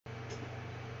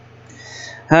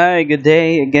Hi, good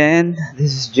day again.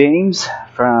 This is James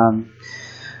from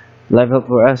Live Help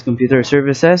for Us Computer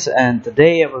Services, and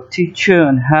today I will teach you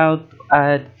on how to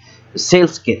add a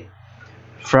sales kit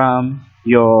from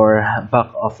your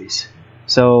back office.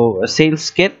 So, a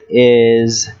sales kit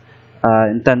is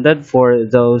intended for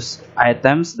those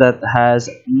items that has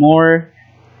more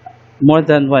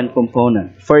than one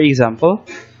component. For example,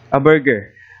 a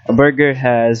burger. A burger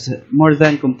has more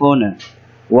than component.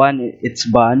 One, its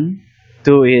bun.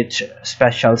 Two, its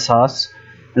special sauce.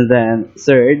 And then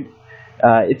third,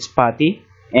 its patty.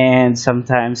 And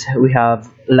sometimes we have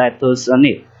lettuce on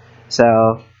it.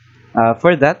 So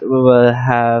for that, we will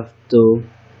have to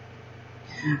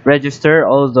register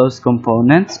all those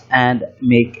components and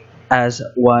make as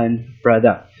one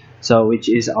product. So which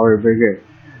is our burger.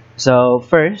 So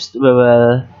first, we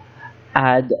will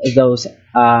add those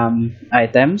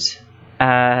items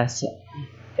as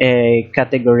a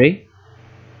category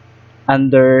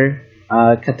under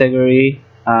category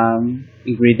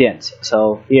ingredients.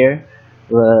 So here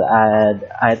we'll add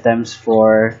items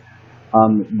for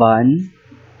bun,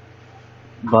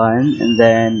 and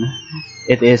then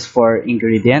it is for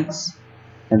ingredients,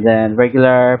 and then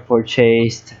regular,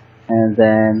 purchased, and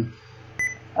then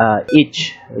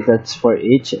each, that's for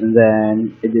each, and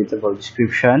then editable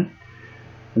description,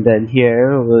 and then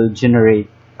here we'll generate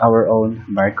our own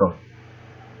barcode.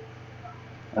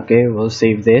 Okay, we'll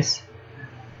save this,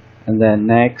 and then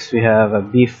next we have a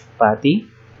beef patty,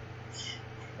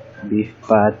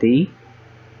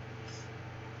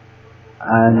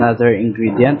 another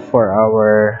ingredient for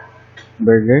our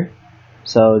burger.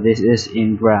 So this is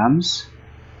in grams,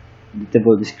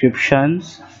 editable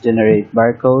descriptions, generate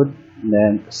barcode, and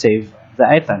then save the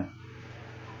item.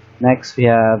 Next we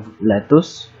have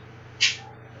lettuce,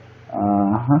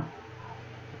 uh,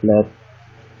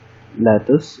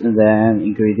 lettuce, and then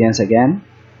ingredients again,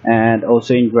 and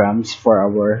also in grams for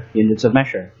our units of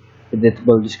measure,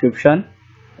 editable description,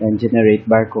 and generate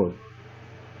barcode,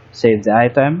 save the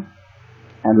item.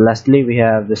 And lastly we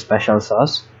have the special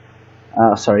sauce.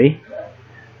 Sorry,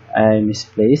 I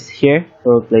misplaced. Here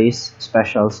we'll place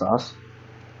special sauce,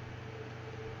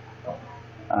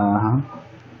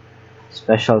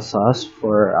 special sauce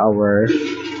for our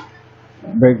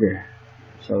burger.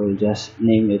 So we'll just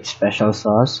name it special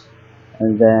sauce,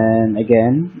 and then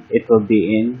again it will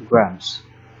be in grams,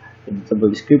 editable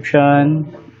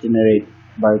description, generate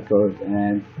barcode,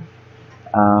 and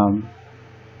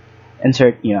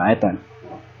insert new item.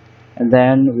 And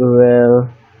then we will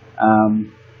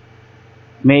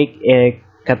make a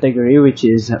category which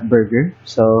is burger.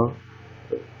 So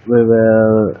we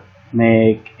will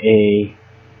make a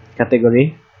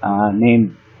category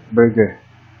named burger.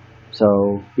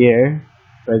 So here,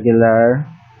 regular,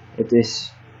 it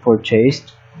is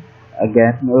purchased.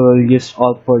 Again, we will use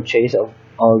all purchase of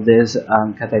all this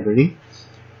category,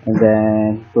 and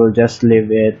then we'll just leave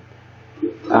it.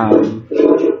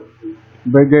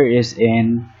 Burger is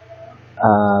in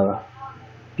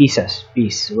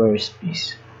piece. Where is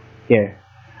piece? Here.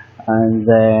 And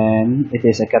then it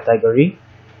is a category,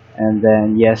 and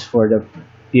then yes for the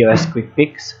POS quick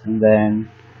picks, and then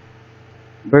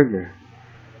burger.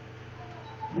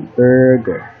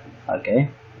 Okay,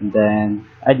 and then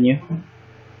add new.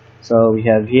 So we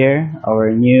have here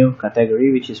our new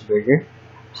category, which is burger.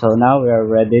 So now we are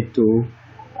ready to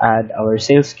add our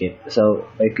sales kit. So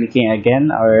by clicking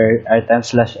again our item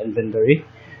slash inventory,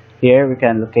 here we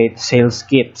can locate sales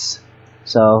kits.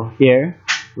 So here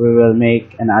we will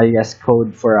make an alias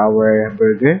code for our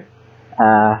burger.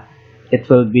 It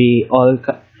will be all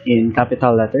in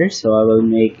capital letters, so I will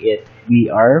make it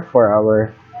BR for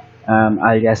our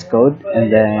alias code,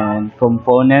 and then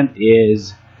component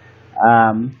is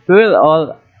we will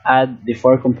all add the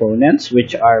four components,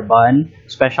 which are bun,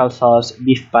 special sauce,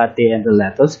 beef patty, and the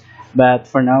lettuce. But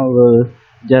for now we'll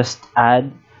just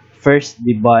add first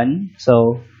the bun.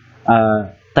 So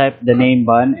type the name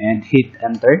bun and hit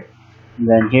enter, and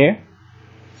then here,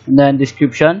 and then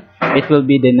description, it will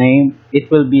be the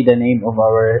name of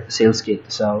our sales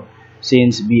kit. So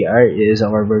since BR is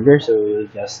our burger, so we'll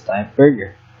just type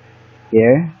burger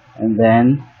here, and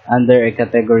then under a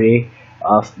category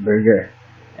of burger,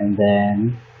 and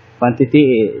then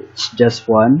quantity is just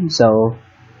one, so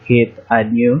hit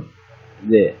add new,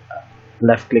 the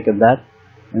left click on that,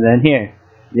 and then here,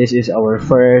 this is our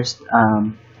first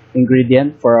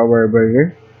ingredient for our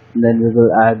burger, and then we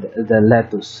will add the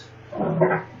lettuce,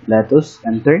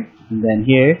 enter, and then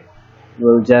here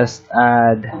we'll just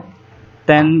add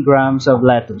 10 grams of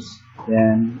lettuce,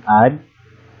 then add.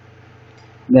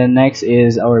 Then next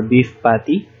is our beef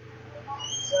patty,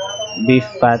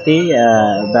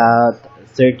 about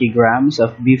 30 grams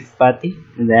of beef patty,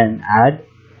 and then add.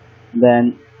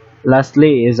 Then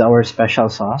lastly is our special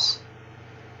sauce.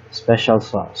 Special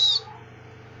sauce.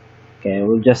 Okay,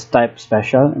 we'll just type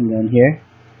special, and then here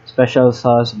special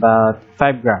sauce about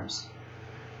 5 grams.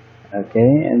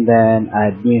 Okay, and then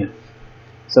add new.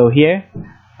 So here,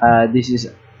 this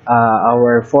is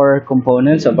our 4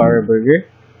 components of our burger,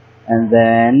 and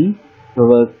then we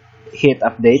will hit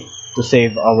update to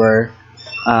save our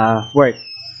work.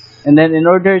 And then in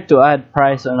order to add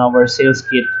price on our sales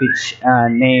kit which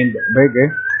named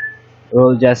burger,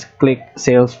 we'll just click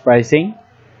sales pricing,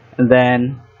 and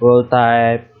then we'll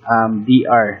type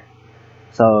BR.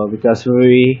 So because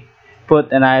we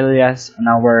put an alias on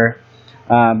our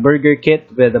burger kit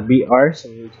with a BR, so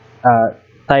we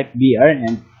type BR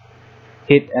and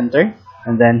hit enter.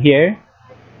 And then here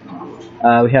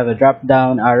we have a drop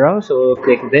down arrow, so we'll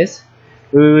click this.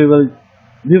 We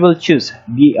will choose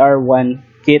BR1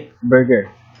 kit burger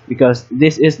because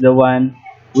this is the one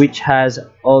which has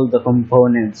all the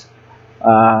components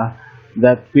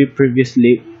that we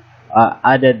previously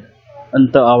added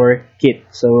onto our kit.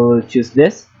 So we'll choose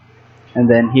this, and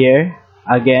then here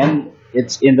again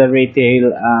it's in the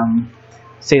retail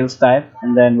sales type,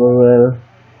 and then we will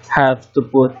have to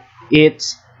put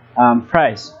its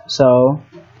price. So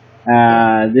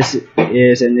this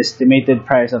is an estimated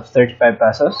price of 35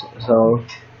 pesos. So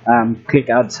click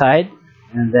outside,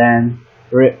 and then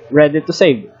ready to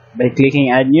save. By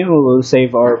clicking add new, we will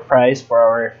save our price for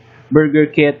our burger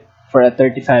kit for a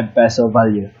 35 peso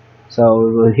value. So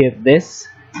we will hit this,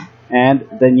 and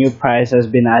the new price has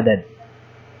been added.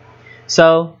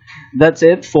 So that's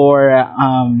it for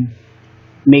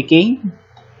making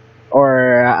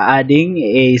or adding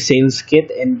a sales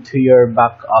kit into your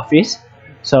back office.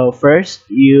 So first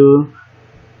you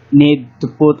need to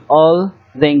put all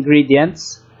the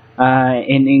ingredients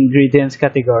in ingredients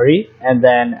category, and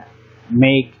then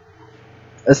make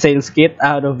a sales kit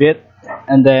out of it,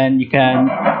 and then you can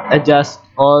adjust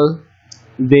all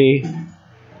the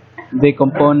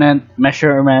component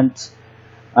measurements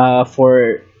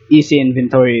for easy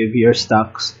inventory of your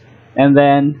stocks. And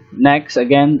then next,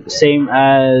 again same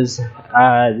as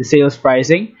the sales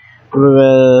pricing, we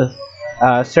will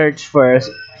search for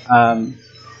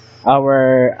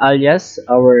our alias,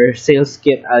 our sales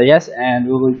kit alias, and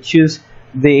we will choose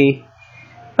the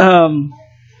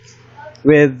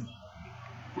with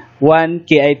 1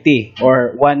 KIT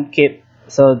or 1 kit,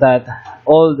 so that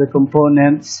all the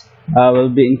components will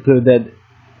be included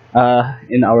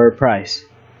in our price.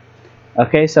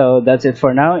 Okay, so that's it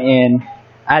for now in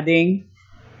adding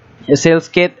a sales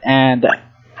kit and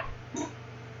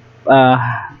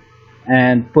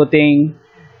putting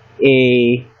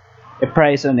a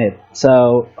price on it.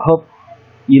 So hope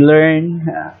you learn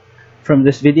from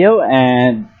this video,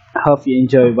 and hope you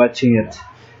enjoy watching it.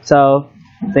 So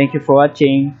thank you for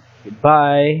watching.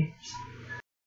 Goodbye.